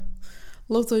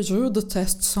Lite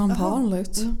ljudtest som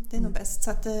vanligt. Det är nog bäst.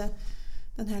 Så att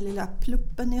den här lilla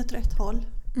pluppen är åt rätt håll.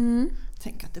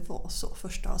 Tänk att det var så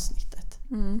första avsnittet.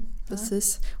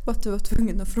 Precis. Och att du var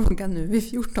tvungen att fråga nu i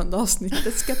 14:e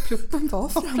avsnittet. Ska pluppen vara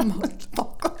framåt?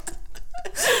 Bakåt.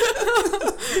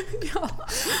 Ja.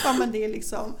 Ja, men det är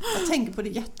liksom... Jag tänker på det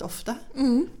jätteofta.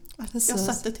 Jag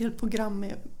satte ett helt program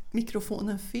med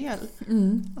mikrofonen fel.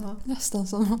 Ja. Nästan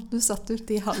som att du satt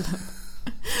ute i hallen.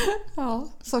 Ja,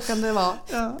 så kan det vara.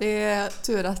 Ja. Det är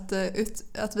tur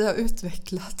att vi har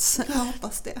utvecklats. Jag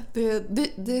hoppas det.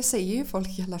 Det säger ju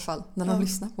folk i alla fall när de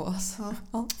lyssnar på oss.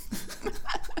 Ja.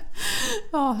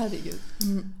 Ja, herregud.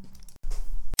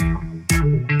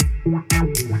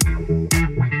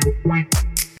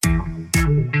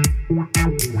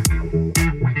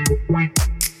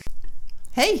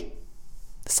 Hej!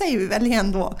 Det säger vi väl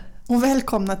igen då. Och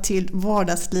välkomna till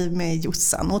Vardagsliv med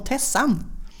Jossan och Tessan.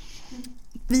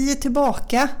 Vi är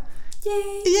tillbaka.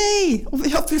 Yay! Och vi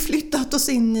har förflyttat oss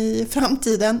in i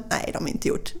framtiden. Nej, de har inte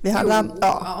gjort. Vi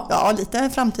har lite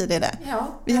framtid är det. Ja.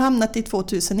 Vi har hamnat i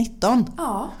 2019.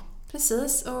 Ja,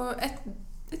 precis. Och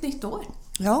ett nytt år.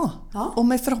 Ja, och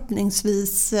med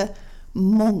förhoppningsvis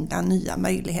många nya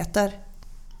möjligheter.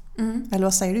 Eller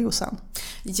vad säger du, Jossan?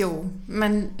 Jo,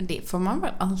 men det får man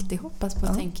väl alltid hoppas på,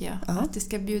 tänker jag. Ja. Att det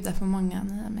ska bjuda på många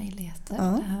nya möjligheter. Ja.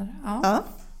 Det här. Ja.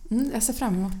 Jag ser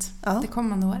fram emot det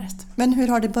kommande året. Men hur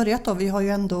har det börjat då? Vi har ju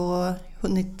ändå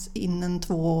hunnit in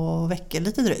 2 veckor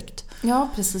lite drygt. Ja,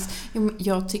 precis.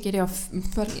 Jag tycker det har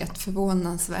börjat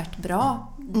förvånansvärt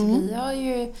bra. Vi har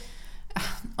ju...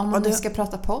 Om man nu ska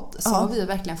prata podd så har vi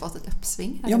verkligen fått ett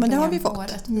uppsving. Ja, men det har vi fått.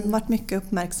 Det har varit mycket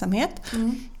uppmärksamhet.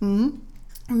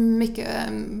 Mycket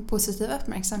positiv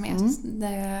uppmärksamhet.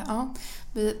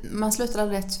 Man slutar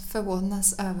aldrig att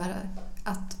förvånas över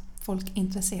att folk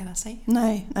intresserar sig.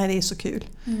 Nej, det är så kul.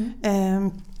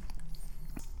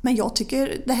 Men jag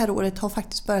tycker det här året har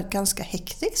faktiskt börjat ganska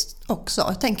hektiskt också.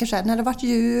 Jag tänker så här, när det varit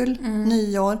jul,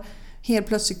 nyår, helt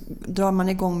plötsligt drar man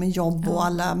igång med jobb och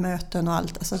alla möten och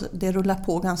allt. Alltså, det rullar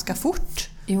på ganska fort.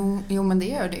 Jo, men det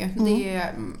gör det.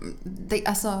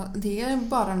 Det är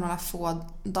bara några få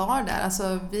dagar där.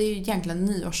 Alltså, vi är ju egentligen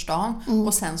nyårsdagen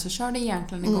och sen så kör det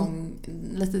egentligen igång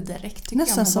lite direkt.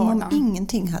 Nästan som om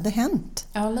ingenting hade hänt.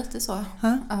 Ja, lite så.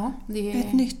 Ja, det är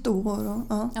ett nytt år.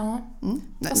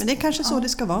 Nej, men det är kanske så det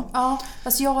ska vara. Ja,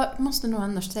 alltså jag måste nog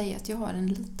ändå säga att jag har en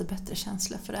lite bättre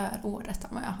känsla för det här året än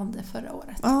vad jag hade förra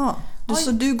året. Ja,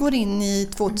 så du går in i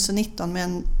 2019 med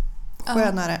en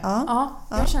skönare...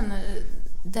 Jag känner...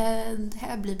 Det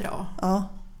här blir bra. Ja,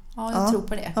 jag tror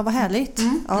på det. Ja, vad härligt.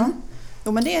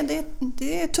 Jo, men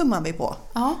det tummar vi på.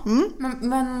 Ja,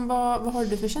 men vad har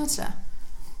du för känsla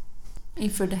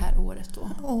inför det här året då?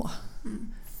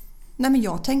 Nej, men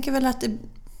jag tänker väl att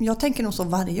jag tänker nog så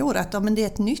varje år att men det är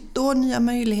ett nytt år, nya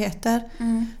möjligheter.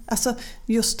 Alltså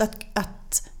just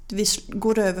att vi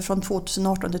går över från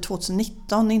 2018 till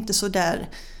 2019 är inte så där.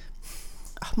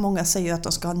 Många säger att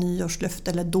de ska ha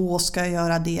nyårslöfte eller då ska jag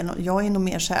göra det. Jag är nog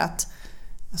mer så här att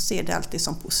jag ser det alltid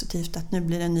som positivt att nu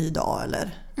blir det en ny dag.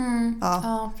 Eller,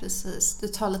 ja, precis. Du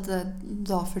tar lite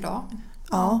dag för dag.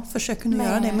 Ja, försöker nu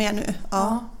göra det mer nu.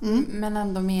 Men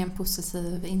ändå med en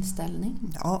positiv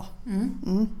inställning. Ja,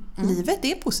 livet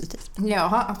är positivt.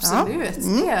 Ja, absolut.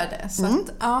 Det är det. Så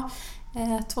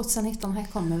att, 2019, här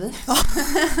kommer vi.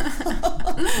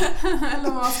 Eller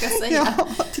vad man ska säga. Ja,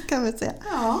 det kan vi säga.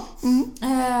 Ja.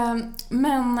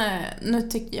 Men nu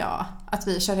tycker jag att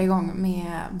vi kör igång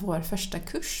med vår första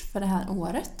kurs för det här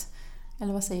året.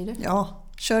 Eller vad säger du? Ja,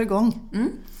 kör igång.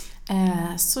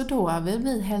 Så då vill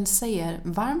vi hälsa er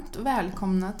varmt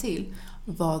välkomna till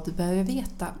Vad du behöver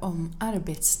veta om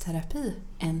arbetsterapi.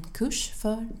 En kurs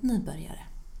för nybörjare.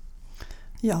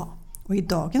 Ja. Och i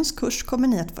dagens kurs kommer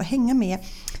ni att få hänga med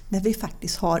när vi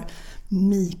faktiskt har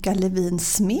Mika Levin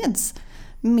Smeds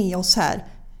med oss här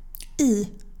i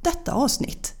detta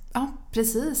avsnitt. Ja,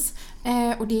 precis.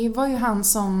 Och det var ju han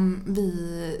som vi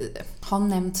har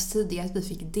nämnt tidigare att vi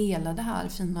fick dela det här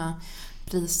fina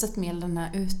priset med, den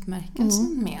här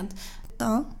utmärkelsen med.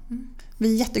 Ja,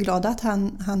 vi är jätteglada att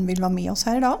han vill vara med oss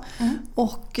här idag.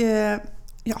 Och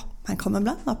han kommer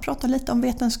bland annat prata lite om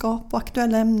vetenskap och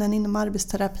aktuella ämnen inom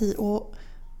arbetsterapi och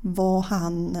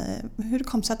hur det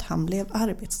kom sig att han blev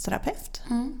arbetsterapeut.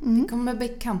 Vi kommer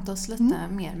bekanta oss lite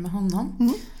mer med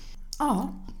honom. Ja,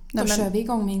 då kör vi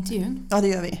igång med intervjun. Ja, det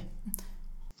gör vi.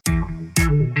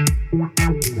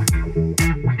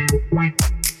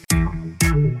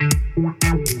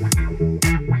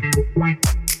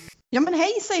 Ja, men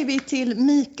hej säger vi till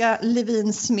Mika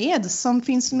Levin Smed som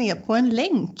finns med på en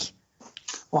länk.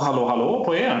 Och hallå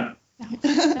på er!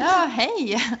 Ja,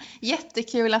 hej!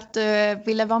 Jättekul att du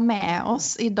ville vara med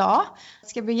oss idag. Det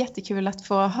ska bli jättekul att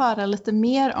få höra lite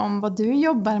mer om vad du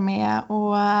jobbar med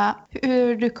och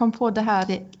hur du kom på det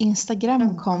här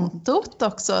Instagram-kontot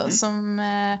också som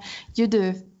ju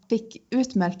du fick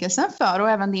utmärkelsen för och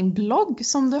även din blogg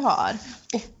som du har.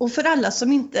 Och för alla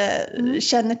som inte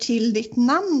känner till ditt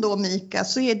namn då, Mika,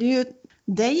 så är det ju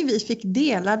dig vi fick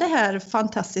dela det här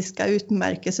fantastiska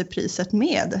utmärkelsepriset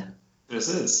med.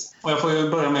 Precis. Och jag får ju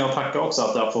börja med att tacka också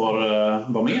att jag får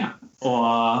vara med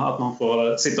och att man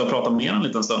får sitta och prata med en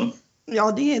liten stund.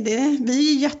 Ja, det är det.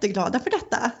 Vi är jätteglada för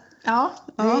detta. Ja,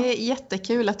 det är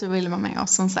jättekul att du vill vara med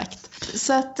oss som sagt.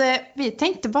 Så att vi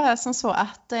tänkte bara som så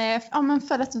att men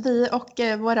för att vi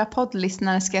och våra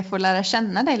poddlyssnare ska få lära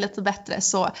känna dig lite bättre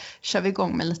så kör vi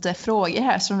igång med lite frågor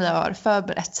här som vi har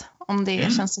förberett. Om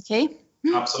det känns okej?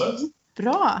 Absolut.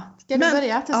 Bra. Ska du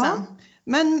börja till sen?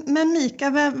 Men Mika,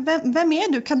 vem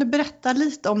är du? Kan du berätta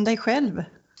lite om dig själv?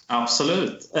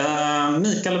 Absolut.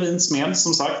 Mika Levin Smed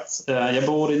som sagt. Jag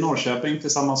bor i Norrköping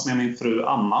tillsammans med min fru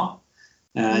Anna.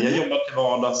 Jag jobbar till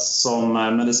vardags som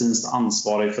medicinskt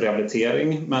ansvarig för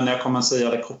rehabilitering. Men jag kommer säga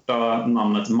det korta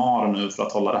namnet MAR nu för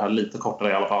att hålla det här lite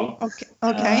kortare i alla fall.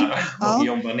 Okej. Och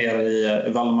jobbar nere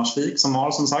i Valdemarsvik som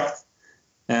MAR som sagt.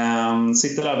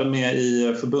 Sitter även med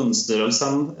i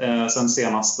förbundsstyrelsen sen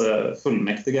senaste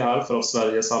fullmäktige här för oss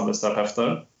Sveriges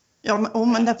arbetsterapeuter. Ja,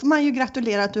 men där får man ju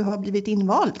gratulera att du har blivit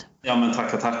invald. Ja, men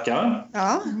tackar.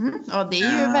 Ja. Och det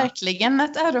är ju verkligen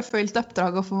ett ärofyllt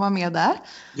uppdrag att få vara med där.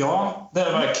 Ja, det är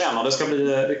det verkligen. Och det ska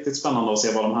bli riktigt spännande att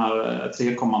se vad de här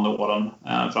 3 kommande åren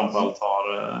framförallt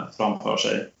har framför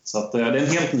sig. Så att, det är en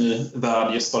helt ny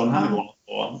värld just på den här nivån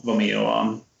att vara med och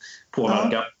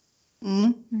påverka.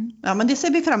 Ja, men det ser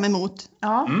vi fram emot.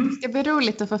 Ja, det ska bli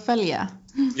roligt att få följa.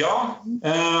 Ja,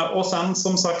 och sen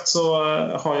som sagt så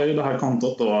har jag ju det här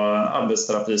kontot då,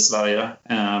 Arbetsterapi Sverige,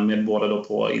 med både då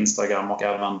på Instagram och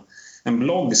även en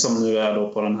blogg som nu är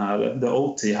då på den här The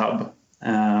OT Hub.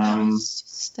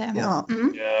 Just det. Ja.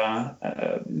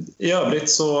 I övrigt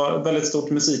så väldigt stort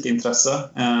musikintresse.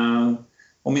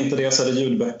 Om inte det så är det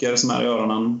ljudböcker som är i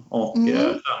öronen och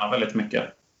tränar väldigt mycket.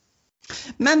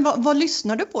 Men vad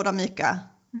lyssnar du på då, Mika?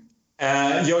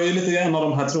 Jag är ju lite en av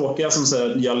de här tråkiga som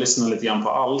säger att jag lyssnar lite grann på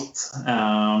allt.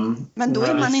 Men då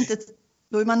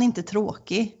är man inte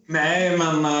tråkig. Nej,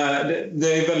 men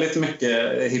det är väldigt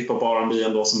mycket hiphop och R&B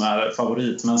ändå som är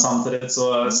favorit. Men samtidigt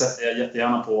så sätter jag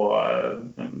jättegärna på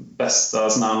bästa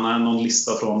någon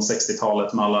lista från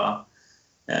 60-talet med alla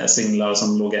singlar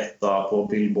som låg etta på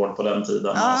Billboard på den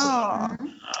tiden.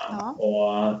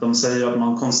 Och de säger att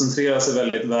man koncentrerar sig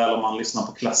väldigt väl om man lyssnar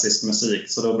på klassisk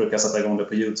musik. Så då brukar jag sätta igång det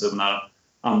på YouTube när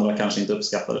andra kanske inte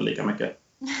uppskattar det lika mycket.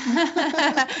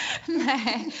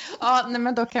 Nej,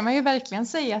 men då kan man ju verkligen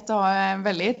säga att du har en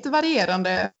väldigt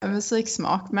varierande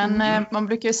musiksmak. Men man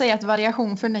brukar ju säga att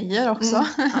variation förnyer också.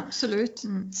 Absolut.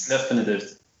 Definitivt.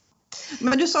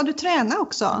 Men du sa du tränar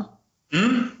också?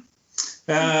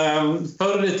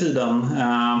 Förr i tiden,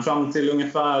 fram till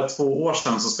ungefär 2 år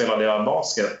sedan så spelade jag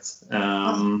basket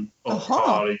och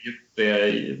har gjort det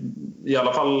i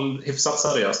alla fall hyfsat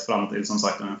seriöst fram till som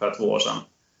sagt ungefär 2 år sedan.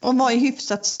 Och vad är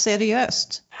hyfsat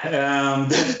seriöst?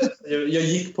 Jag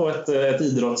gick på ett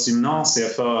idrottsgymnasie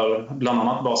för bland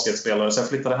annat basketspelare, så jag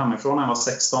flyttade hemifrån när jag var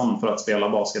 16 för att spela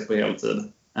basket på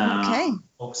heltid.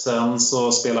 Och sen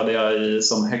så spelade jag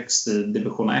som högst i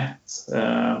division 1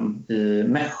 i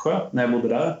Nässjö när jag bodde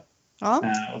där.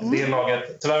 Och det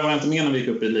laget, tyvärr var jag inte med när vi gick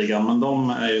upp i ligan, men de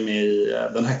är ju med i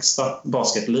den högsta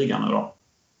basketligan nu då.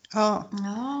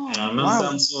 Men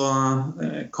sen så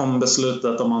kom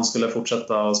beslutet om man skulle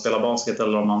fortsätta att spela basket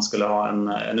eller om man skulle ha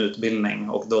en utbildning,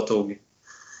 och då tog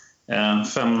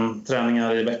 5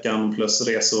 träningar i veckan plus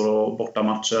resor och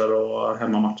bortamatcher och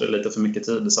hemmamatcher lite för mycket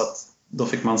tid, så att då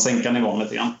fick man sänka nivån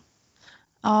lite grann.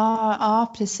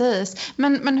 Ja, precis.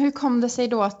 Men hur kom det sig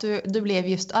då att du blev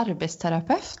just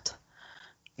arbetsterapeut?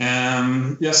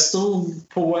 Jag stod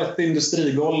på ett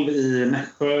industrigolv i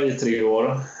Nässjö i 3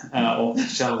 år och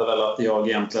kände väl att jag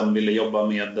egentligen ville jobba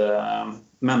med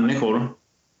människor.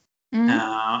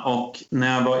 Och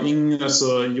när jag var yngre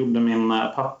så gjorde min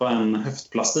pappa en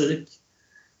höftplastik.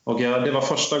 Och det var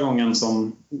första gången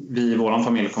som vi i vår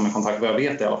familj kom i kontakt, vad jag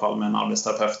vet i alla fall, med en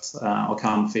arbetsterapeut. Och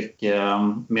han fick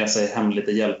med sig hem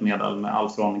lite hjälpmedel med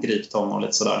allt från griptång och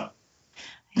lite sådär.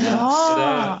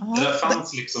 Så det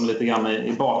fanns liksom lite grann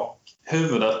i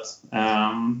bakhuvudet.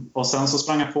 Och sen så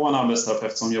sprang jag på en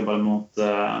arbetsterapeut som jobbade mot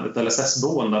ett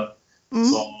LSS-boende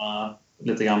som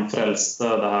lite grann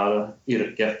frälste det här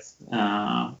yrket.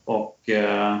 Och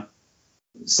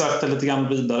sökte lite grann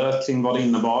vidare kring vad det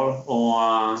innebar och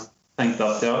tänkte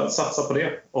att jag satsar på det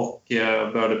och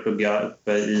började plugga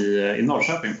uppe i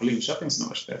Norrköping på Linköpings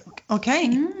universitet.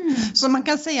 Okej. Så man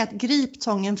kan säga att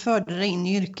griptången förde dig in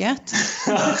i yrket?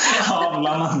 Ja,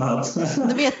 bland annat.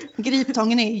 Du vet,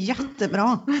 griptången är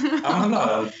jättebra. Ja, men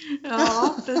där.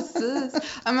 Ja,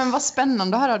 precis. Ja, men vad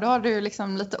spännande att höra. Då har du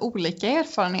liksom lite olika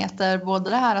erfarenheter. Både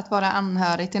det här att vara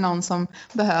anhörig till någon som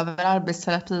behöver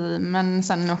arbetsterapi, men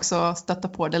sen också stötta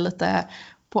på det lite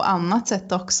på annat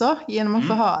sätt också, genom att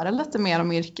få höra lite mer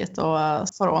om yrket och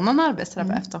från en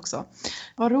arbetsterapeut också.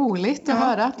 Vad roligt att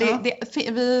höra.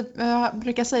 Vi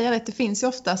brukar säga att det finns ju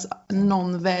oftast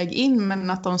någon väg in, men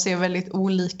att de ser väldigt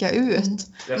olika ut.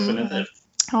 Definitivt.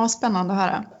 Ja, spännande att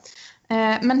höra.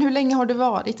 Men hur länge har du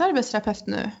varit arbetsterapeut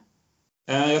nu?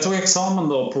 Jag tog examen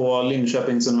då på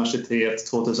Linköpings universitet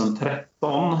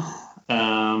 2013.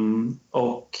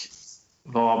 Och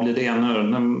vad blir det nu?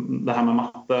 Det här med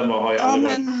matte, vad har jag aldrig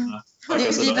varit med?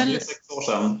 Det är väl 6 år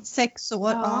sedan. 6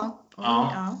 år,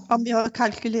 Ja. Om vi har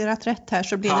kalkylerat rätt här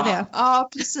så blir det. Ja,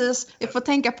 precis. Jag får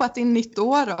tänka på att det är nytt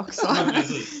år också. Ja,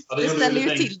 precis. Ja, det ställer ju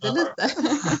till det lite.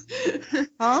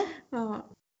 Ja.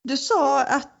 Du sa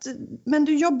att, men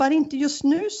du jobbar inte just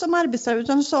nu som arbetsterapeut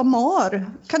utan du sa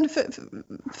MAR. Kan du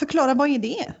förklara vad är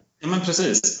det? Ja, men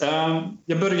precis.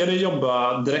 Jag började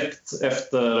jobba direkt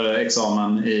efter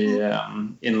examen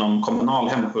inom kommunal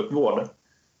hemsjukvård.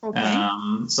 Okay.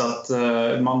 Så att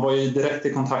man var ju direkt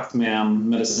i kontakt med en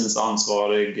medicinskt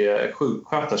ansvarig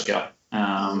sjuksköterska.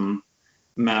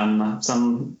 Men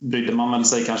sen brydde man väl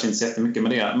sig kanske inte så jättemycket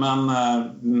med det. Men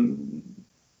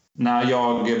när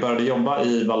jag började jobba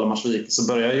i Valdemarsvik så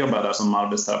började jag jobba där som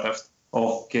arbetsterapeut.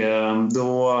 Och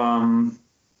då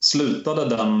slutade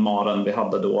den maren vi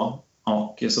hade då.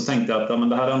 Och så tänkte jag att men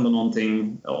det här är ändå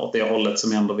någonting åt det hållet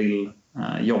som jag ändå vill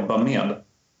jobba med.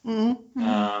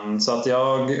 Så att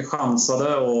jag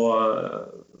chansade och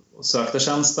sökte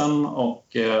tjänsten och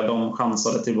de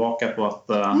chansade tillbaka på att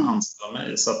anställa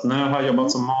mig. Så att nu har jag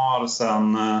jobbat som MAR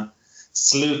sedan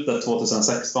slutet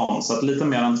 2016, så att lite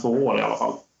mer än 2 år i alla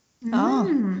fall. Ja.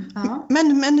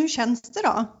 Men hur känns det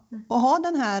då att ha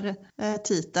den här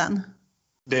titeln?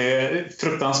 Det är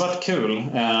fruktansvärt kul.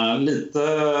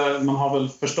 Man har väl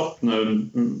förstått nu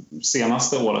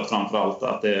senaste året framförallt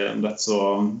att det är en rätt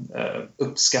så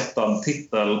uppskattad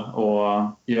titel.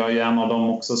 Och jag är ju en av dem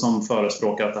också som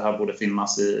förespråkar att det här borde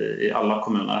finnas i alla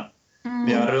kommuner.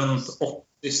 Vi är runt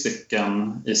 80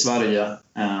 stycken i Sverige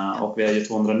och vi är ju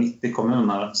 290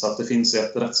 kommuner, så att det finns ju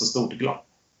ett rätt så stort glapp.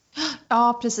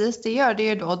 Ja, precis. Det gör det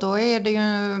ju då. Då är det ju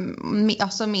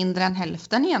alltså mindre än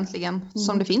hälften egentligen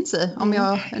som det finns i. Om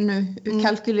jag nu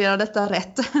kalkylerar detta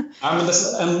rätt. Ja,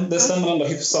 men det stämmer ändå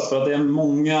hyfsat, för att det är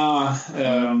många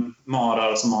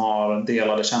marar som har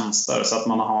delade tjänster. Så att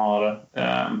man har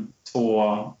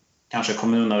 2 kanske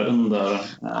kommuner under.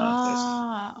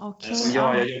 Okay. Som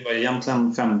jag jobbar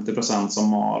egentligen 50% som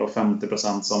mar och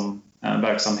 50% som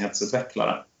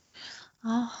verksamhetsutvecklare.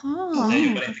 Aha, jag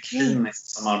jobbar inte kliniskt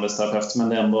som arbetsterapeut, men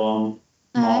det är ändå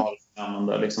MAR jag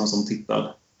använder liksom som titel.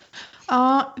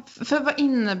 Ja, för vad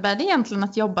innebär det egentligen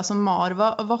att jobba som MAR?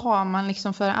 Vad har man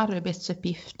liksom för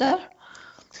arbetsuppgifter?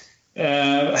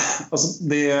 Alltså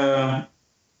det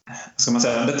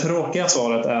tråkiga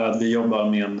svaret är att vi jobbar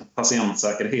med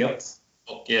patientsäkerhet.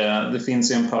 Och det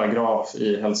finns ju en paragraf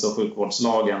i hälso- och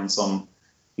sjukvårdslagen som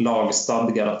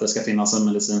lagstadgar att det ska finnas en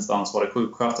medicinskt ansvarig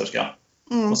sjuksköterska.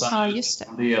 Och sen just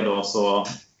det då så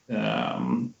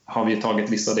har vi tagit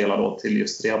vissa delar då till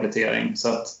just rehabilitering. Så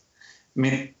att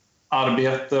mitt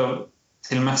arbete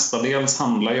till mestadels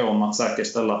handlar ju om att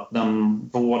säkerställa att den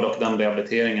vård och den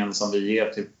rehabiliteringen som vi ger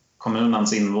till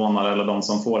kommunens invånare eller de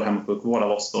som får hemsjukvård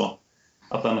av oss då,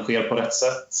 att den sker på rätt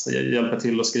sätt. Jag hjälper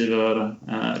till och skriver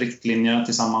riktlinjer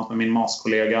tillsammans med min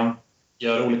MAS-kollega.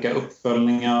 Gör olika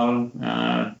uppföljningar,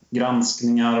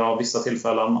 granskningar av vissa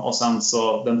tillfällen, och sen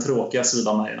så den tråkiga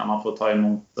sidan är när man får ta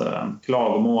emot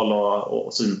klagomål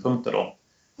och synpunkter då.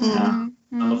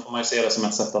 Men då får man ju se det som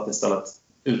ett sätt att istället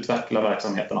utveckla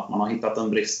verksamheten, att man har hittat en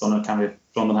brist och nu kan vi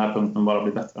från den här punkten bara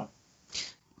bli bättre.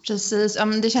 Precis,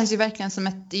 det känns ju verkligen som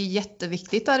ett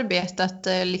jätteviktigt arbete att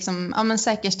liksom,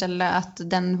 säkerställa att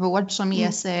den vård som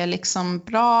ges är liksom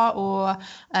bra och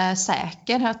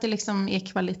säker, att det liksom är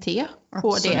kvalitet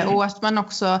på det, och att man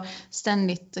också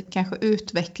ständigt kanske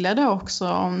utvecklar det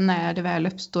också när det väl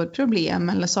uppstår problem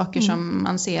eller saker som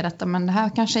man ser att men det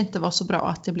här kanske inte var så bra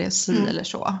att det blev si eller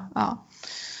så. Ja.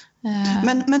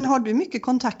 Men har du mycket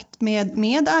kontakt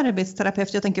med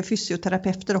arbetsterapeuter? Jag tänker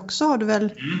fysioterapeuter också, har du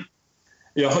väl?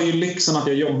 Jag har ju lyxen att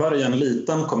jag jobbar i en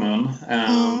liten kommun.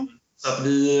 Så att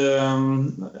vi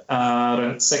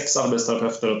är 6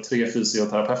 arbetsterapeuter och 3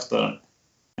 fysioterapeuter.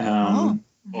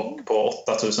 och på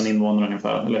 8000 invånare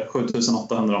ungefär, eller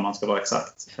 7800 om man ska vara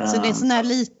exakt. Så det är en sån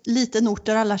här liten ort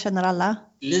där alla känner alla?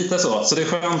 Lite så det är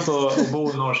skönt att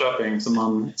bo i Norrköping så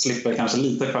man slipper kanske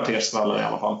lite kvartersskvaller i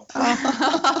alla fall.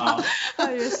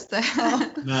 Ja, just det.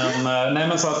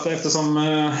 Men så att eftersom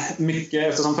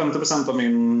 50% av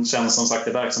min tjänst som sagt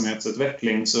är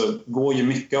verksamhetsutveckling så går ju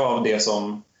mycket av det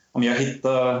som, om jag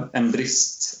hittar en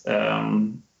brist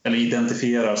eller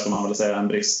identifierar ska man väl säga en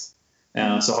brist,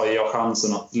 så har jag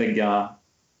chansen att lägga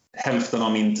hälften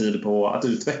av min tid på att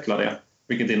utveckla det,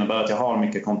 vilket innebär att jag har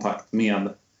mycket kontakt med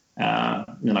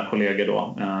mina kollegor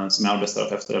då, som är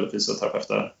arbetsterapeuter eller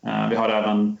fysioterapeuter. Vi har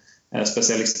även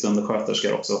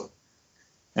specialistundersköterskor också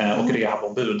och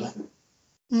rehabombud.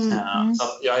 Så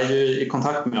att jag är ju i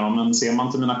kontakt med dem, men ser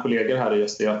man till mina kollegor här i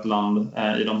Östergötland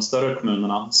i de större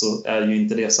kommunerna så är ju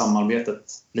inte det samarbetet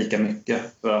lika mycket,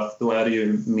 för att då är det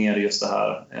ju mer just det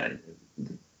här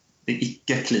det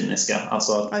icke-kliniska,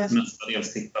 alltså att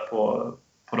mestadels titta på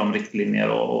de riktlinjer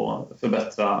och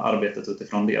förbättra arbetet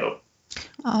utifrån det då.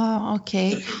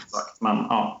 Okej.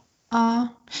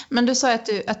 Men du sa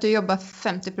att du jobbar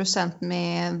 50%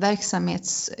 med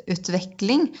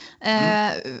verksamhetsutveckling.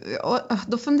 Och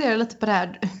då funderar jag lite på det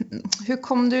här. Hur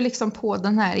kom du liksom på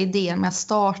den här idén med att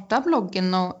starta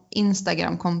bloggen och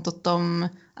Instagram-kontot om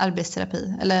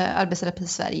arbetsterapi, eller Arbetsterapi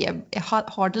Sverige?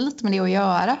 Har det lite med det att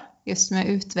göra, just med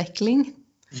utveckling?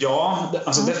 Ja,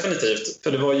 alltså definitivt.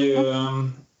 För det var ju,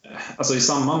 alltså i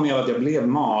samband med att jag blev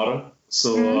MAR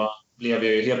så blev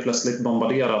jag ju helt plötsligt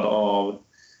bombarderad av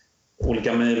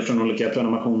olika mejl från olika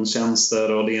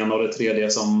prenumerationstjänster och det ena och det tredje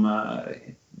som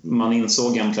man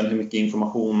insåg egentligen hur mycket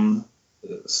information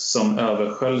som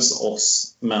översköljs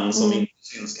oss men som inte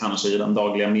syns kanske i den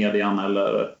dagliga median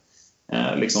eller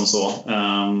liksom så.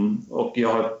 Och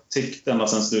jag har tyckt ända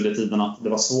sedan studietiden att det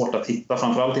var svårt att hitta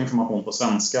framförallt information på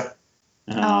svenska.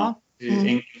 Det är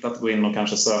enkelt att gå in och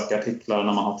kanske söka artiklar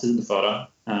när man har tid för det.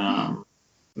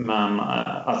 Men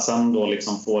att sen då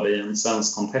liksom få det i en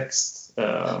svensk kontext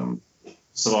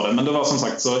så var det. Men det var som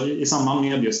sagt så i samband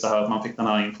med just det här att man fick den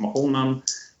här informationen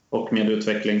och med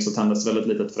utveckling så tändes väldigt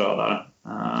litet frö där.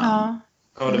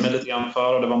 Hörde mig lite grann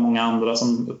för och det var många andra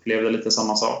som upplevde lite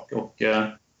samma sak och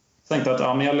tänkte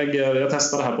att men jag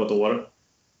testar det här på ett år.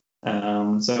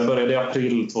 Så jag började i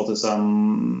april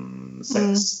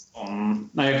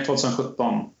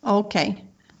 2017. Okej.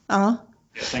 Jag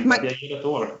tänkte att jag ger ett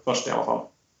år först i alla fall.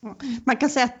 Man kan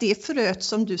säga att det fröet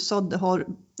som du sådde har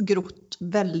grott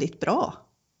väldigt bra.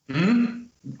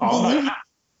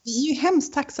 Vi är ju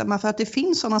hemskt tacksamma för att det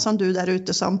finns sådana som du där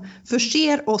ute som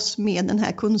förser oss med den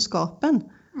här kunskapen.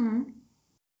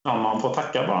 Ja, man får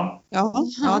tacka bara. Ja,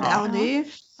 det är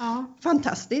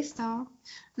fantastiskt.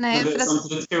 Nej, det är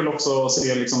samtidigt kul också att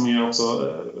se liksom er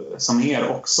också, som er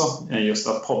också, just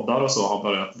att poddar och så har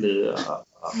börjat bli.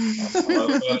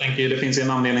 Jag tänker det finns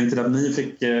en anledning till att ni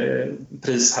fick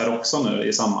pris här också nu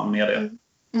i samband med det.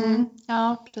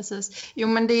 Ja, precis. Jo,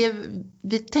 men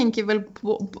vi tänker väl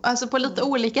på lite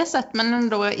olika sätt, men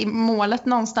ändå målet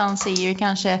någonstans är ju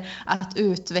kanske att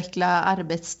utveckla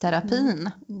arbetsterapin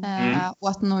och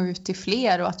att nå ut till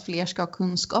fler och att fler ska ha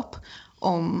kunskap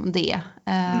om det,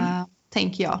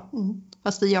 tänker jag.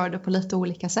 Fast vi gör det på lite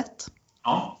olika sätt.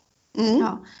 Ja.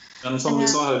 Men som vi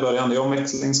sa här i början, det är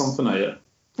omväxling som förnöjer.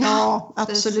 Ja,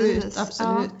 absolut.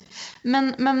 Ja.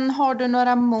 Men har du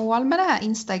några mål med det här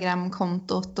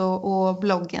Instagram-kontot och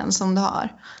bloggen som du har?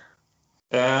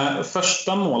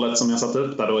 Första målet som jag satte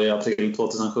upp där då i april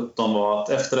 2017 var att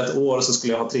efter ett år så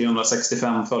skulle jag ha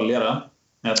 365 följare.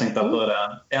 Jag tänkte att då är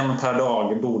det en per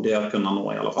dag borde jag kunna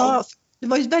nå i alla fall. Ja, det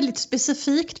var ju ett väldigt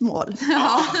specifikt mål.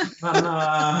 Men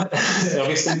jag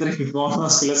visste inte riktigt vad man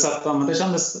skulle sätta, men det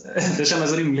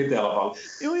kändes rimligt i alla fall.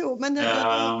 Jo, men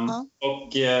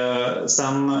och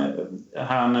sen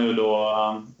här nu då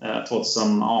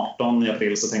 2018 i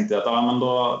april så tänkte jag att men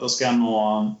då ska jag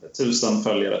nå 1000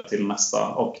 följare till nästa.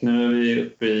 Och nu är vi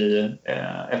uppe i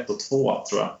 1 och 2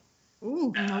 tror jag.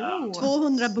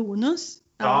 200 bonus.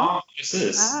 Ja,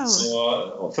 precis. Wow.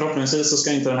 Så förhoppningsvis så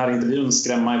ska inte den här intervjun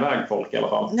skrämma iväg folk i alla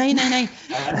fall. Nej.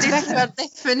 Det ska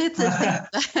definitivt inte.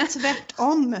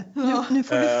 Tvärtom. Nu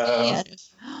får vi fler.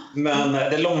 Men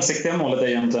det långsiktiga målet är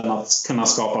egentligen att kunna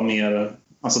skapa mer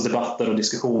debatter och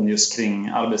diskussion just kring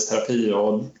arbetsterapi.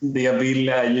 Och det jag vill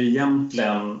är ju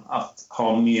egentligen att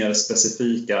ha mer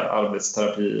specifika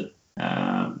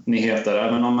arbetsterapi-nyheter.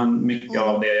 Även om mycket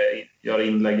av det gör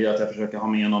inlägg i att jag försöker ha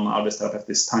med någon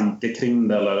arbetsterapeutisk tanke kring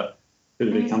det eller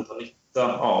hur vi kan ta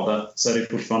nytta av det, så är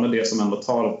det fortfarande det som ändå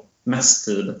tar mest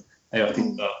tid är att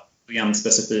titta på en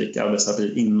specifik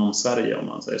arbetsterapi inom Sverige, om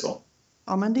man säger så.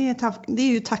 Ja, men det är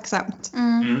ju tacksamt.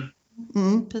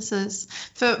 Precis.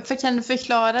 För kan du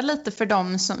förklara lite för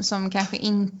dem som kanske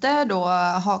inte då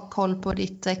har koll på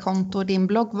ditt konto och din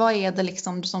blogg, vad är det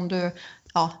liksom som du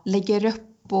lägger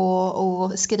upp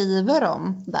och skriver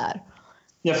om där?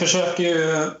 Jag försöker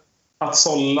ju att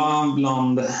sålla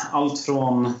bland allt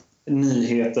från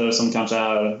nyheter som kanske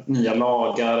är nya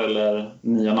lagar eller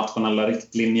nya nationella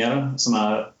riktlinjer som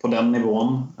är på den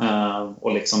nivån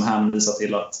och liksom hänvisa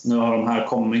till att nu har de här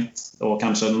kommit och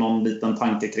kanske någon liten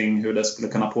tanke kring hur det skulle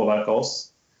kunna påverka oss.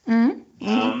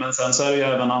 Men sen så är det ju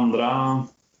även andra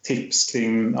tips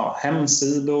kring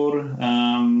hemsidor.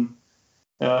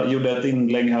 Jag gjorde ett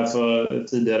inlägg här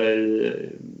tidigare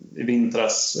i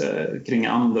vintras kring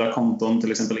andra konton,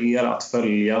 till exempel er att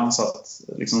följa, så att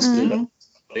liksom sprida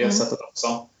på det sättet också.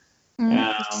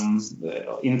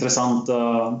 Intressanta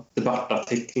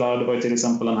debattartiklar. Det var ju till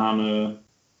exempel den här nu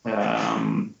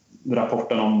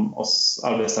rapporten om oss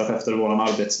arbetsterapeuter och vår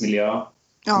arbetsmiljö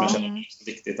som jag känner är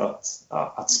viktigt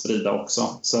att sprida också.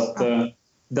 Så att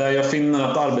där jag finner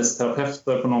att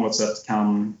arbetsterapeuter på något sätt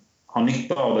kan ha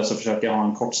nytta av det, så försöker jag ha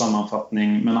en kort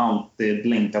sammanfattning men alltid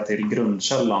länka till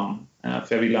grundkällan.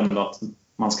 För jag vill ändå att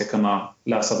man ska kunna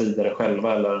läsa vidare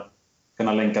själva eller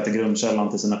kunna länka till grundkällan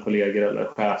till sina kollegor eller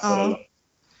chefer.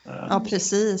 Ja,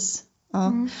 precis.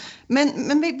 Ja.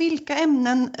 Men vilka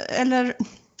ämnen, eller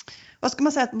vad ska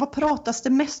man säga, vad pratas det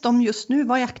mest om just nu?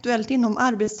 Vad är aktuellt inom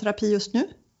arbetsterapi just nu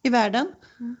i världen?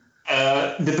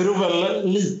 Det beror väl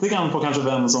lite grann på kanske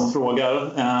vem som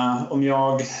frågar. Om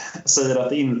jag säger att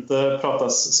det inte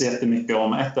pratas så jättemycket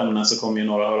om ett ämne, så kommer ju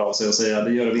några höra av sig och säga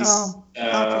det gör det visst.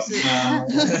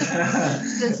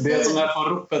 Det som är på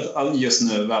ropet just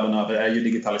nu världen över är ju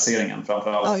digitaliseringen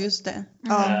framförallt. Ja, just det.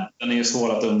 Den är ju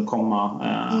svår att undkomma.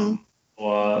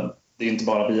 Och det är inte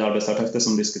bara vi arbetsterapeuter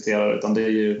som diskuterar, utan det är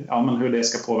ju men hur det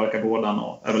ska påverka vården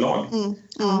och överlag.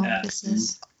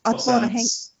 Precis. Att bara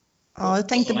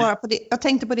jag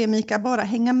tänkte på det Mika, bara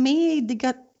hänga med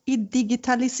i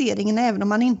digitaliseringen även om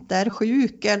man inte är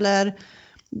sjuk, eller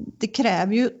det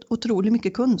kräver ju otroligt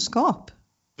mycket kunskap.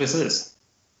 Precis.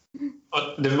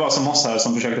 Det var som oss här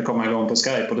som försökte komma igång på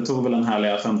Skype, och det tog väl en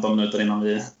härliga 15 minuter innan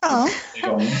vi kom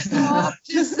igång. Ja,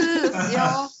 precis.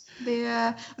 Ja.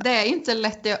 Det är ju inte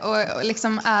lätt, och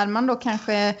liksom är man då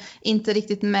kanske inte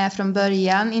riktigt med från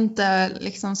början, inte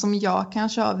liksom som jag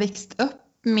kanske har växt upp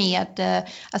med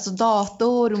alltså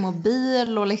dator och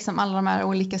mobil och liksom alla de här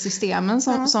olika systemen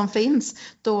som finns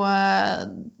då,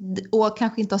 och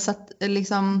kanske inte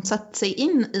har satt sig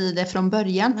in i det från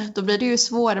början, då blir det ju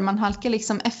svårare, man halkar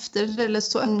liksom efter, eller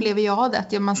så upplever jag det,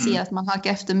 att man ser att man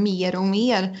halkar efter mer och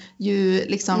mer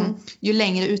ju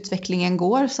längre utvecklingen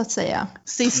går, så att säga.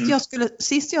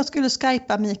 Sist jag skulle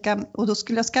skypa Mika, och då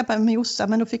skulle jag skypa med Jossa,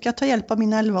 men då fick jag ta hjälp av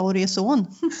min 11-årige son.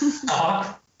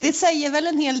 Det säger väl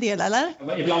en hel del,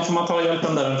 eller? Ibland får man ta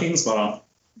hjälpen där den finns bara.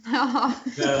 Ja.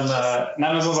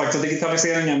 Men som sagt, så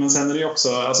digitaliseringen, men sen är det ju också,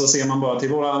 alltså ser man bara till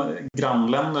våra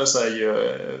grannländer, så är ju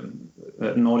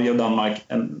Norge och Danmark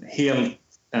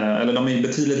eller de är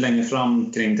betydligt längre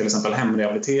fram kring till exempel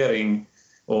hemrehabilitering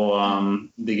och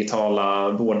digitala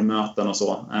vårdmöten och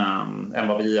så än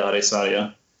vad vi är i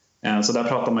Sverige. Så där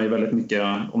pratar man ju väldigt mycket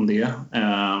om det.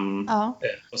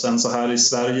 Och sen så här i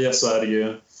Sverige så är det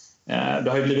ju det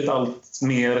har ju blivit allt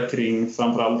mer kring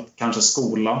framförallt kanske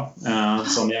skola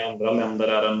som i andra länder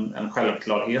är en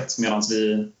självklarhet, medan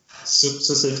vi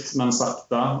successivt men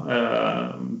sakta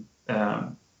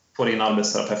får in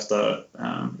arbetsterapeuter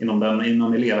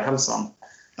inom elevhälsan.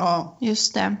 Ja,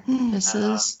 just det.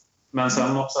 Precis. Men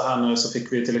sen också här nu så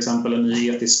fick vi till exempel en ny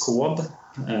etisk kod,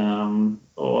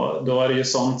 och då är det ju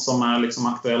sånt som är liksom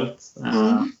aktuellt.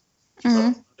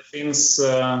 Så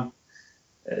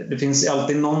det finns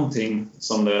alltid någonting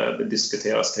som det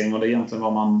diskuteras kring, och det är egentligen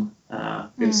vad man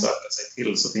vill söka sig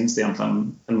till, så finns det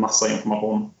egentligen en massa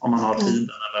information om man har tiden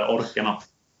eller orken att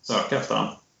söka efter den.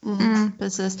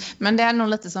 Precis, men det är nog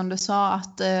lite som du sa,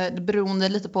 att beroende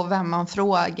lite på vem man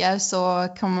frågar så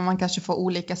kommer man kanske få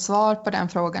olika svar på den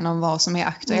frågan om vad som är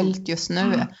aktuellt just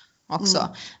nu också.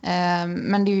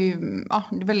 Men det är ju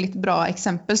det är väldigt bra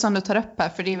exempel som du tar upp här,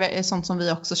 för det är sånt som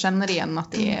vi också känner igen,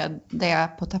 att det är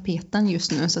på tapeten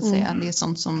just nu, så att säga. Det är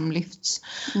sånt som lyfts.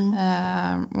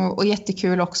 Och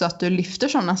jättekul också att du lyfter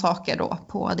sådana saker då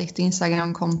på ditt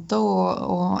Instagram-konto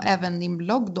och även din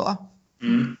blogg då.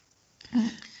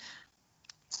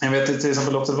 Jag vet till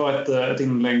exempel också, det var ett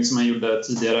inlägg som jag gjorde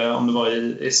tidigare, om det var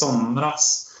i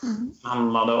somras, som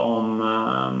handlade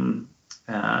om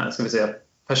ska vi säga,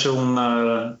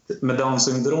 personer med Downs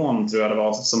syndrom, tror jag det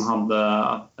var, som hade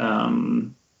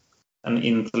en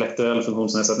intellektuell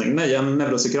funktionsnedsättning, en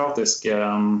neuropsykiatrisk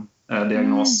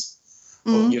diagnos.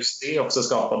 Och just det också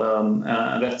skapade en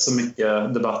rätt så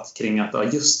mycket debatt kring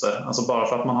att just det, alltså bara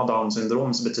för att man har Downs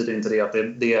syndrom så betyder inte det att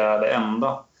det är det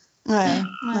enda. Nej.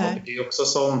 Och det är också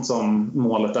sånt som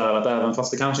målet är, att även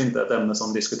fast det kanske inte är ett ämne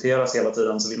som diskuteras hela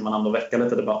tiden så vill man ändå väcka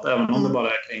lite debatt, även om det bara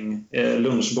är kring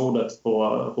lunchbordet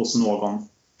hos någon.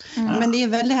 Men det är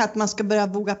väl det här att man ska börja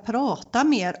våga prata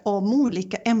mer om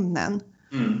olika ämnen.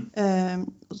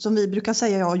 Som vi brukar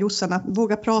säga, jag och Jossan, att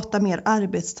våga prata mer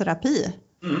arbetsterapi.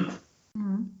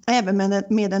 Även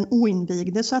med den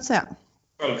oinvigde, så att säga.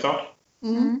 Självklart.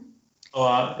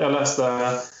 Och jag läste...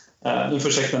 nu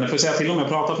får säga till om jag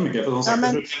pratar för mycket, för som sagt,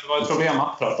 det brukar vara ett problem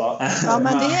att prata. Ja,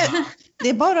 men det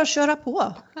är bara att köra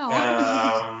på.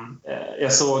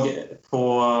 Jag såg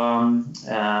på,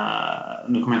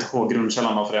 nu kommer jag inte ihåg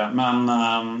grundkällan för det, men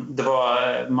det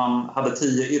var, man hade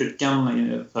 10 yrken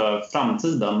för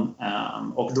framtiden,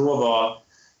 och då var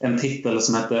en titel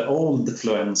som hette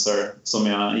Oldfluencer, som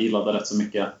jag gillade rätt så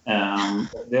mycket.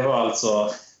 Det var alltså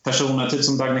personer typ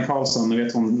som Dagny Carlsson, ni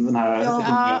vet hon, den här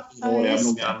 4-åriga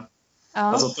bloggaren.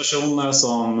 Alltså personer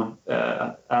som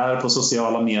är på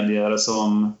sociala medier,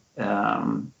 som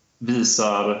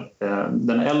visar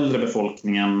den äldre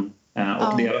befolkningen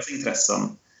och deras intressen.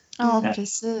 Ja,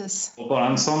 precis. Och bara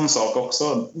en sån sak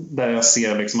också, där jag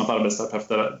ser liksom att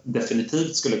arbetsterapeuter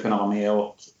definitivt skulle kunna vara med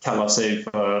och kalla sig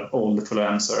för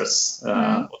oldfluencers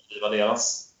och driva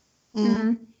deras.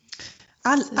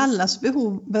 Allas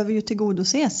behov behöver ju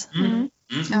tillgodoses.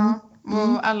 Ja.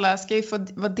 Och alla ska ju få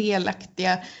vara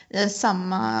delaktiga i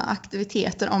samma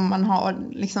aktiviteter om man har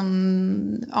liksom,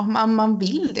 om man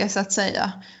vill det, så att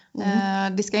säga.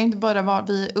 Det ska ju inte bara vara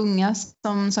vi unga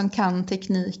som kan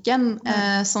tekniken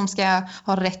som ska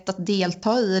ha rätt att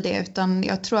delta i det, utan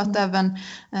jag tror att även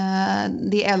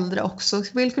de äldre också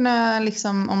vill kunna,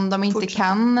 liksom, om de inte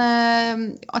kan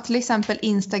till exempel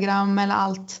Instagram eller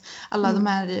alla de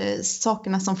här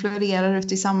sakerna som florerar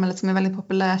ute i samhället som är väldigt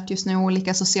populärt just nu,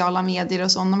 olika sociala medier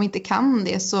och så, om de inte kan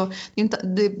det, så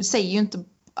det säger ju inte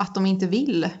att de inte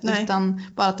vill. Nej. Utan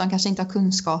bara att de kanske inte har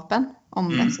kunskapen om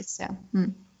det, så att säga.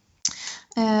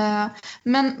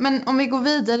 Men om vi går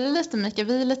vidare lite, Mika,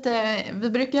 vi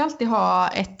brukar ju alltid ha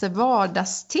ett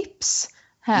vardagstips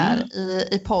här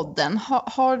i podden.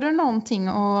 Har du någonting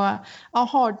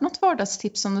har du något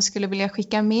vardagstips som du skulle vilja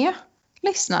skicka med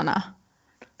lyssnarna?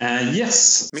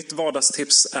 Yes. Mitt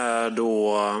vardagstips är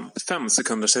då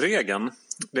 5-sekundersregeln.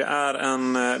 Det är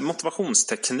en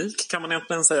motivationsteknik, kan man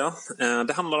egentligen säga.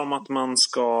 Det handlar om att man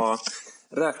ska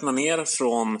räkna ner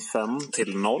från 5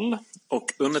 till 0. Och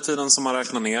under tiden som man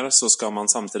räknar ner så ska man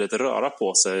samtidigt röra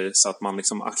på sig så att man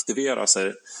liksom aktiverar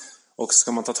sig. Och så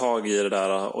ska man ta tag i det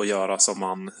där och göra som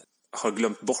man har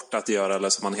glömt bort att göra, eller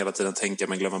som man hela tiden tänker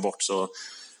men glömmer bort. Så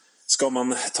ska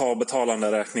man ta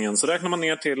betalande räkningen så räknar man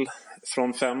ner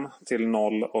från 5 till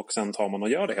 0 och sen tar man och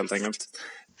gör det helt enkelt.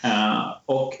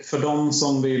 Och för de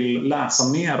som vill läsa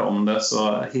mer om det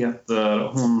så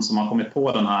heter hon som har kommit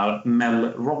på den här Mel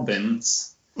Robbins.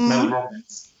 Mel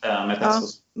Robbins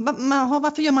med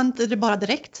varför gör man inte det bara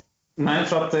direkt? Nej,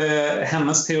 för att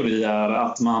hennes teori är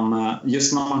att man,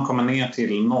 just när man kommer ner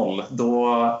till 0,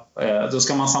 då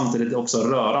ska man samtidigt också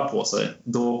röra på sig.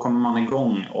 Då kommer man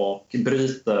igång och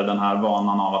bryter den här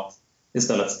vanan av att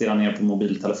istället stirra ner på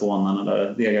mobiltelefonen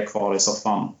eller ligga kvar i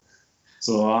soffan.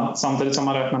 Så samtidigt som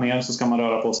man räknar ner så ska man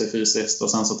röra på sig fysiskt,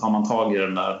 och sen så tar man tag i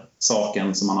den där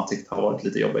saken som man har tyckt har varit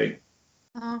lite jobbig.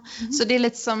 Så det är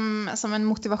lite som en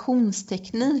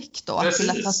motivationsteknik då, till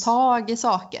att ta tag i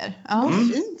saker.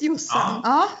 Fint, Jossan.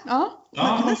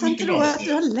 Man kan nästan tro att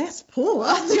du har läst på.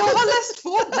 Jag har läst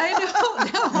på. Nej,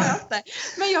 det har jag inte.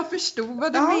 Men jag förstod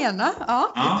vad du menar.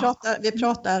 Vi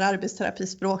pratar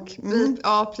arbetsterapispråk.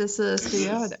 Ja, precis. Vi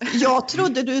gör det. Jag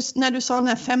trodde när du sa den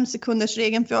här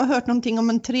 5-sekundersregeln, för jag har hört någonting om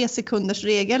en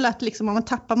 3-sekundersregel, att liksom om man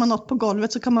tappar något på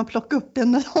golvet så kan man plocka upp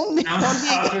den om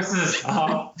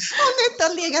det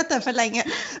har legat där för länge.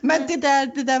 Men det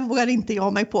där vågar inte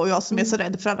jag mig på, jag som är så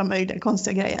rädd för alla möjliga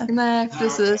konstiga grejer. Nej,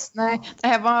 precis. Nej.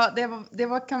 Det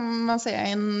var kan man säga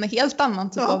en helt annan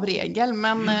typ av regel.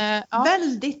 Men,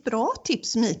 väldigt bra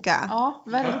tips, Mika. Ja,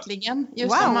 verkligen.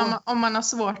 Just om man har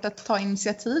svårt att ta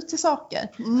initiativ till saker.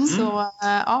 Så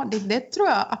det tror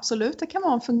jag absolut det kan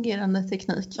vara en fungerande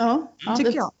teknik. Ja,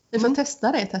 tycker jag. Vi får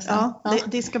testa det.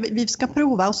 Det ska vi ska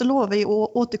prova, och så lovar vi att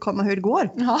återkomma hur det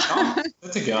går. Ja, det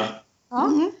tycker jag.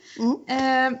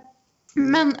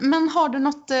 Men har du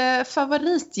något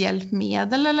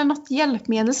favorithjälpmedel eller något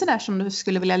hjälpmedel så där som du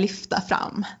skulle vilja lyfta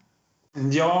fram?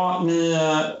 Ja, ni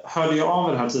hörde ju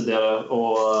av er här tidigare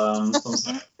och som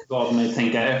sagt gav mig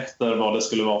tänka efter vad det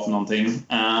skulle vara för någonting.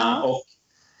 Och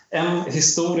en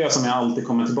historia som jag alltid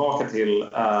kommer tillbaka till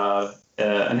är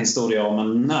en historia om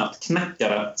en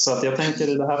nötknäckare. Så att jag tänker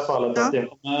i det här fallet att jag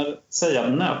kommer säga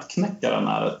att nötknäckaren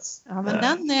är ett... Ja, men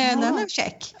den är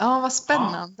check. Ja, vad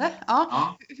spännande.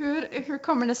 Ja. Hur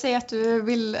kommer det sig att du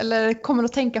vill, eller kommer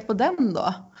att tänka på den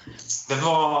då? Det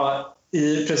var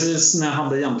precis när jag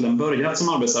hade egentligen börjat som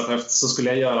arbetsterapeut, så skulle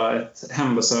jag göra ett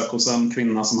hembesök hos en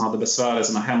kvinna som hade besvär i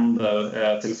sina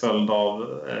händer till följd av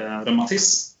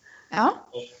reumatism. Ja.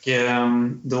 Och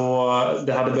då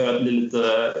det hade börjat bli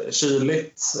lite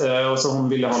kyligt, och så hon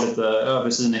ville ha lite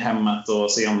översyn i hemmet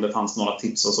och se om det fanns några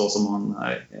tips och så som hon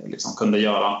liksom kunde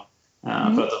göra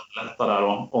för att underlätta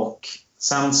där. Och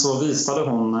sen så visade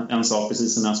hon en sak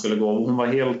precis innan jag skulle gå. Hon var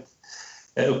helt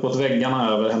uppåt väggarna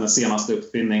över hennes senaste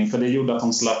uppfinning, för det gjorde att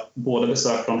hon slapp både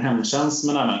besök från hemtjänst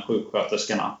men även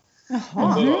sjuksköterskorna.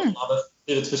 Hon hade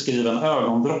blivit förskriven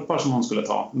ögondroppar som hon skulle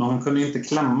ta, men hon kunde inte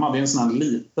klämma. Det är en sån här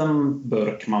liten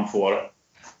burk man får.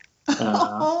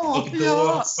 Och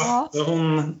då satte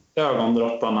hon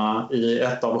ögondropparna i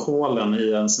ett av hålen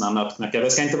i en sån här nötknäckare.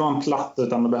 Det ska inte vara en platt,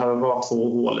 utan det behöver vara 2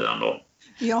 hål i den då.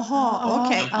 Jaha,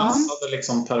 okej. Den passade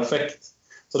liksom perfekt.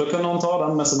 Så då kunde hon ta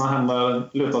den med sina händer,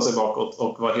 luta sig bakåt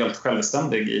och vara helt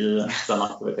självständig i den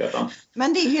aktiviteten.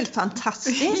 Men det är helt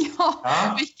fantastiskt.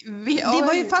 Det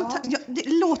var ju det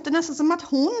låter nästan som att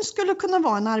hon skulle kunna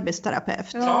vara en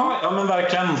arbetsterapeut. Ja, men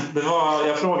verkligen.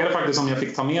 Jag frågade faktiskt om jag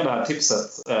fick ta med det här tipset.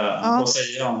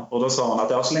 Och då sa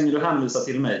hon att så länge du hänvisar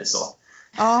till mig så.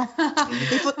 Ja,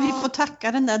 vi får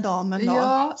tacka den där damen då.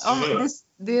 Ja,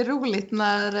 det är roligt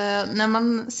när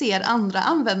man ser andra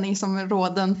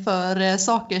användningsområden för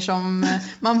saker som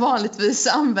man vanligtvis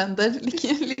använder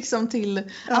liksom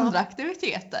till andra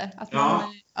aktiviteter.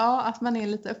 Att man är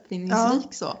lite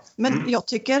uppfinningsrik så. Men jag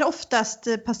tycker oftast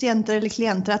patienter eller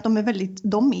klienter att de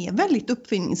är väldigt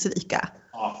uppfinningsrika.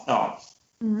 Ja.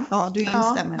 Ja, du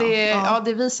instämmer.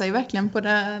 Det visar ju verkligen på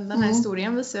den här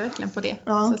historien visar ju verkligen på det,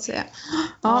 så att säga.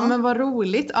 Ja, men vad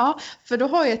roligt. Ja, för då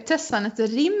har jag testat ett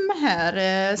rim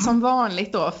här som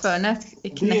vanligt då för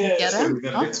nötknäckare. Det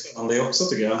är väldigt spännande också,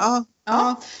 tycker jag.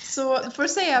 Ja, så får du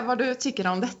säga vad du tycker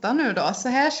om detta nu då. Så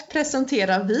här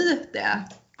presenterar vi det.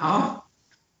 Ja.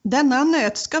 Denna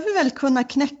nöt ska vi väl kunna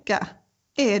knäcka.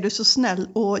 Är du så snäll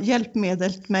och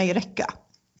hjälpmedlet mig räcka?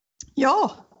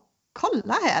 Ja.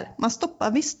 Kolla här, man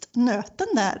stoppar visst nöten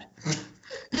där.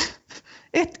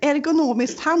 Ett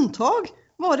ergonomiskt handtag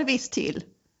var det visst till.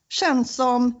 Känns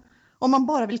som om man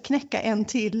bara vill knäcka en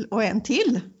till och en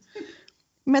till.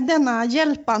 Med denna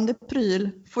hjälpande pryl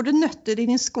får du nötter i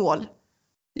din skål.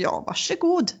 Ja,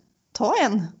 varsågod. Ta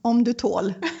en om du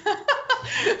tål.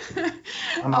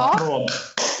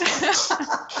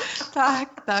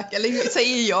 Tack. Eller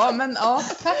säger jag, men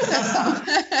tack.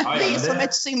 Det är som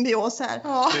ett symbios här.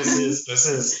 Ja. Precis.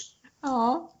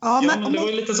 Men det var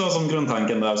ju lite så som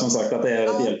grundtanken där, som sagt, att det är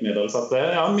ett hjälpmedel. Så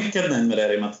att, mycket nöjd med det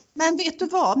rimmet. Men vet du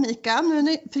vad, Mika?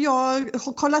 För jag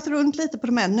har kollat runt lite på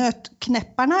de här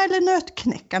nötknäpparna eller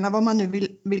nötknäckarna, vad man nu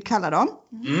vill kalla dem.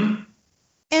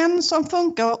 En som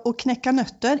funkar att knäcka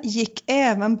nötter gick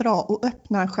även bra att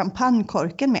öppna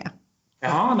champagnekorken med.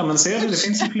 Ja, men ser du, det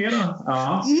finns ju flera.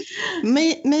 Ja.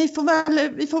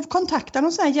 Vi får kontakta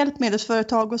någon sån här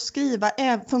hjälpmedelsföretag och skriva,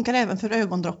 funkar även för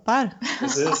ögondroppar.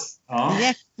 Precis. Ja.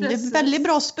 Det är väldigt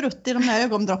bra sprutt i de här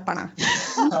ögondropparna.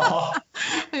 Ja.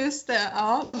 Just det,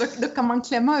 ja. Då kan man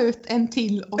klämma ut en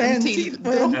till och en till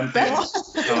droppe.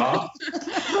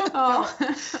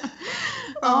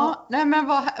 Ja, nej men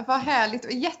vad härligt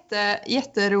och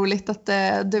jätteroligt att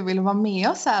du vill vara med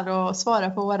oss här och svara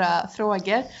på våra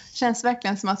frågor. Känns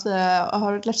verkligen som att vi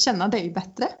har lärt känna dig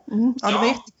bättre. Ja, det var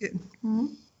jättekul.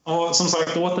 Och som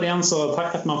sagt, återigen så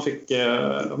tack att man fick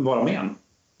vara med.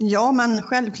 Ja, men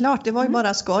självklart, det var ju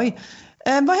bara skoj.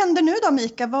 Vad händer nu då,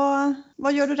 Mika?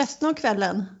 Vad gör du resten av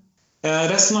kvällen?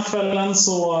 Resten av kvällen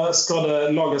så ska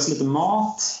det lagas lite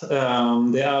mat.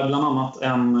 Det är bland annat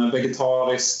en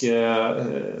vegetarisk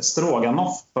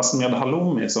stroganoff fast med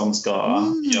halloumi som ska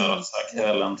göras här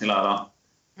kvällen till ära.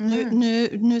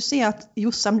 Nu ser jag att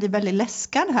Jossan blir väldigt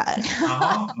läskad här.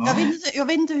 Jag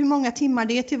vet inte hur många timmar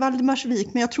det är till Valdemarsvik,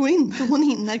 men jag tror inte hon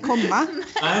hinner komma.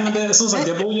 Nej, men det, som sagt,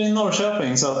 jag bor ju i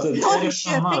Norrköping så att det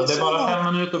är bara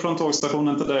 5 minuter från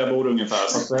tågstationen till där jag bor ungefär.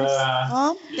 Så att,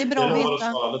 det är bra att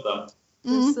veta.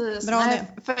 Precis. Bra.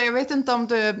 För jag vet inte om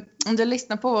du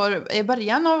lyssnar på i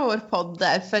början av vår podd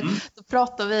där, för då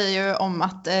pratade vi ju om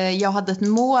att jag hade ett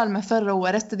mål med förra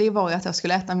året, det var ju att jag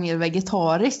skulle äta mer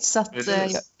vegetariskt, så att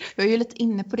jag är ju lite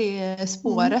inne på det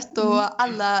spåret och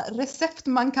alla recept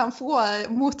man kan få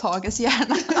mottagas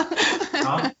gärna.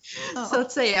 Så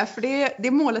att säga, för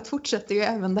det målet fortsätter ju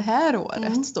även det här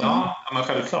året då. Ja, men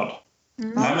självklart.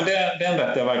 Nej, men det är en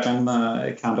rätt jag verkligen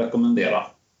kan rekommendera.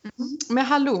 Med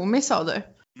halloumi sa du?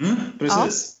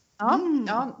 Precis.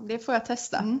 Ja, det får jag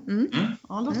testa.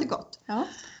 Ja, det låter gott. Ja.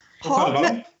 Och själva?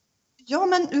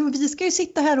 Men vi ska ju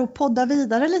sitta här och podda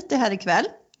vidare lite här ikväll.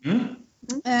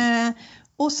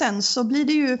 Och sen så blir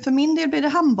det ju, för min del blir det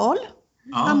handboll.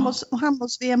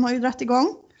 Handbolls-VM har ju dratt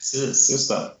igång. Precis, just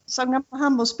det. Som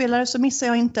handbollsspelare så missar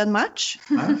jag inte en match.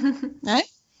 Nej.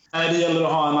 Nej, det gäller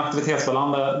att ha en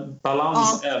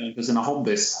aktivitetsbalans även för sina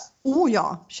hobbys.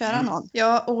 Kära någon.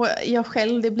 Ja, och jag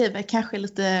själv, det blir väl kanske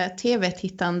lite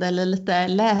tv-tittande eller lite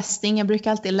läsning. Jag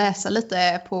brukar alltid läsa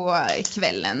lite på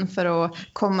kvällen för att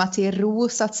komma till ro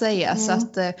så att säga. Så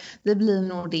att det blir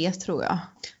nog det, tror jag.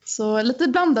 Så lite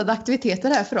blandade aktiviteter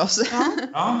här för oss.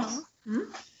 Ja.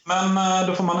 Men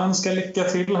då får man önska lycka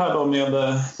till här då med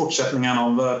fortsättningen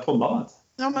av poddandet.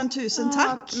 Ja, men tusen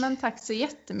tack. Men tack så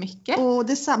jättemycket. Och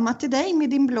detsamma till dig med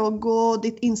din blogg och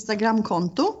ditt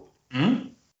Instagramkonto.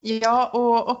 Ja,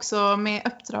 och också med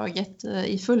uppdraget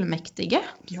i fullmäktige.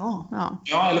 Ja,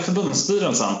 eller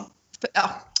förbundsstyrelsen.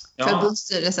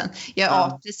 Förbundsstyrelsen.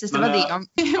 Ja, precis. Det var det jag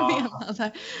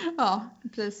menade. Ja,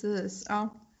 precis.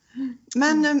 Ja.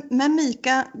 Men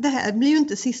Mika, det här blir ju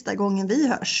inte sista gången vi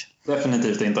hörs.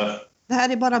 Definitivt inte. Det här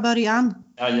är bara början.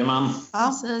 Jajamän. Ja,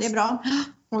 precis. det är bra.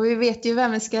 Och vi vet ju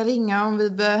vem vi ska ringa om vi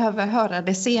behöver höra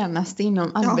det senaste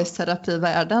inom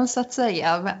arbetsterapivärlden så att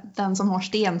säga. Den som har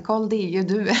stenkoll, det är ju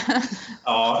du.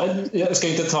 Ja, jag ska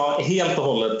inte ta helt och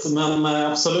hållet, men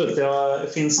absolut.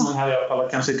 Det finns någon här i alla fall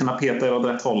att kanske kunna peta er åt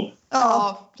rätt håll.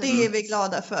 Ja, det är vi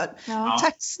glada för. Ja.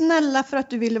 Tack snälla för att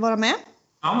du ville vara med.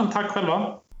 Ja, men tack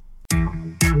själva.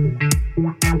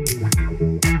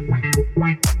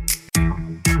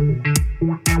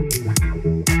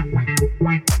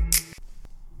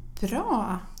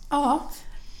 Bra. Ja,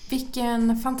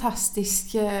 vilken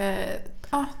fantastisk...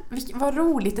 vad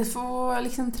roligt att få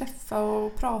liksom träffa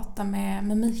och prata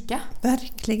med Mika.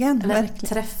 Verkligen. Eller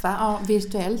träffa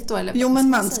virtuellt då. Eller men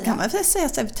man kan väl säga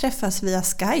att vi träffas via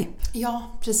Skype. Ja,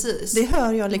 precis. Det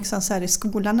hör jag liksom så här i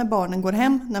skolan när barnen går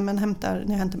hem. När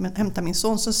jag hämtar min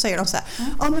son så säger de så här.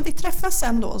 Ja, men vi träffas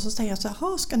sen då. Så säger jag så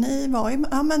här, ska ni vara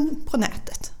på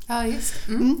nätet? Ja, just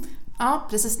Ja,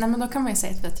 precis. Nej, men då kan man ju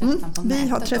säga att vi har träffat på nätet. Vi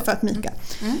har träffat Mika.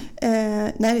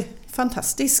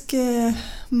 Fantastisk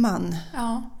man.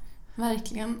 Ja,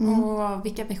 verkligen. Och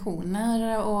vilka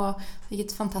visioner och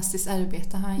vilket fantastiskt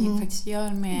arbete han faktiskt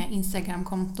gör med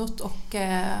Instagramkontot och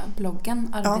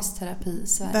bloggen Arbetsterapi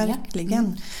Sverige.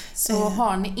 Verkligen. Så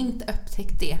har ni inte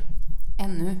upptäckt det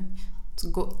ännu, så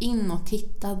gå in och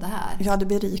titta där. Ja, det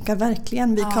berikar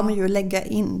verkligen. Vi kommer ju lägga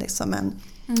in det som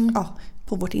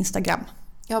på vårt Instagram.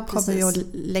 Ja, precis. Kommer jag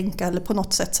länka eller på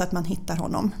något sätt så att man hittar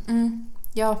honom.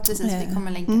 Ja, precis. Vi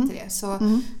kommer länka till det.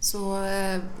 Så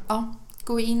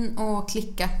gå in och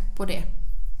klicka på det.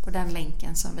 På den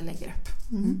länken som vi lägger upp.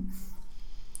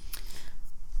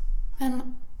 Men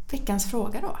veckans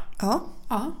fråga då? Ja.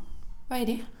 Vad är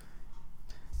det?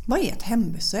 Vad är ett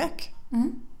hembesök?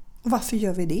 Och varför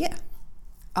gör vi det?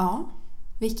 Ja,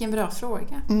 vilken bra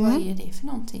fråga. Vad är det för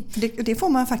någonting? Det får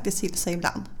man faktiskt till sig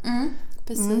ibland.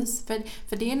 Precis,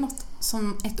 för det är något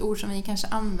som ett ord som vi kanske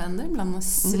använder ibland och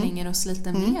slänger oss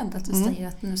lite med. Att vi säger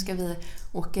att nu ska vi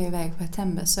åka iväg på ett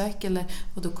hembesök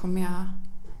och då kommer jag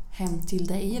hem till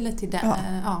dig eller till den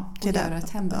och göra ett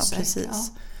hembesök. Ja,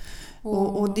 precis.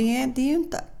 Och det är ju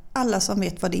inte alla som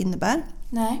vet vad det innebär.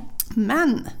 Nej.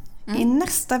 Men i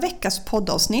nästa veckas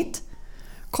poddavsnitt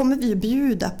kommer vi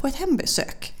bjuda på ett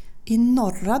hembesök i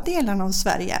norra delen av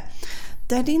Sverige.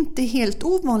 Där det inte är helt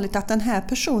ovanligt att den här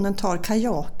personen tar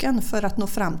kajaken för att nå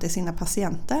fram till sina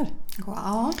patienter.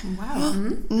 Wow.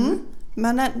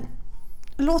 Men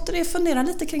låt er fundera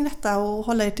lite kring detta och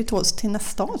hålla er till tåls till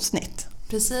nästa avsnitt.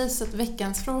 Precis, att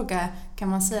veckans fråga kan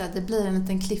man säga det blir en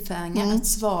liten cliffhanger att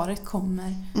svaret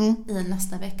kommer i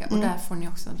nästa vecka och där får ni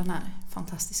också den här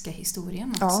fantastiska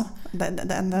historien också.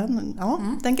 Ja,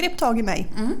 den grep tag i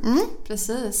mig.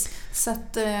 Precis, så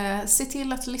att se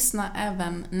till att lyssna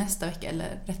även nästa vecka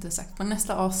eller rättare sagt på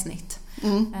nästa avsnitt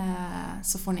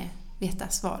så får ni veta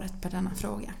svaret på denna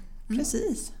fråga.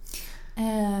 Precis.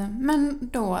 Men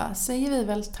då säger vi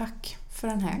väl tack för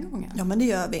den här gången. Ja, men det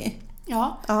gör vi.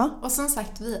 Ja, och som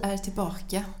sagt vi är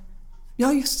tillbaka.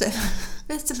 Ja, just det.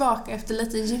 Vi är tillbaka efter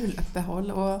lite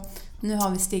juluppehåll och nu har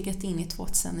vi stegat in i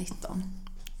 2019.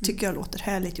 Tycker jag låter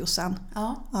härligt, Jossan.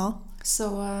 Ja.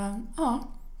 Så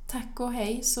tack och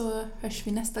hej så hörs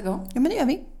vi nästa gång. Ja, men det gör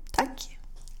vi. Tack.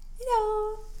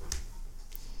 Hejdå!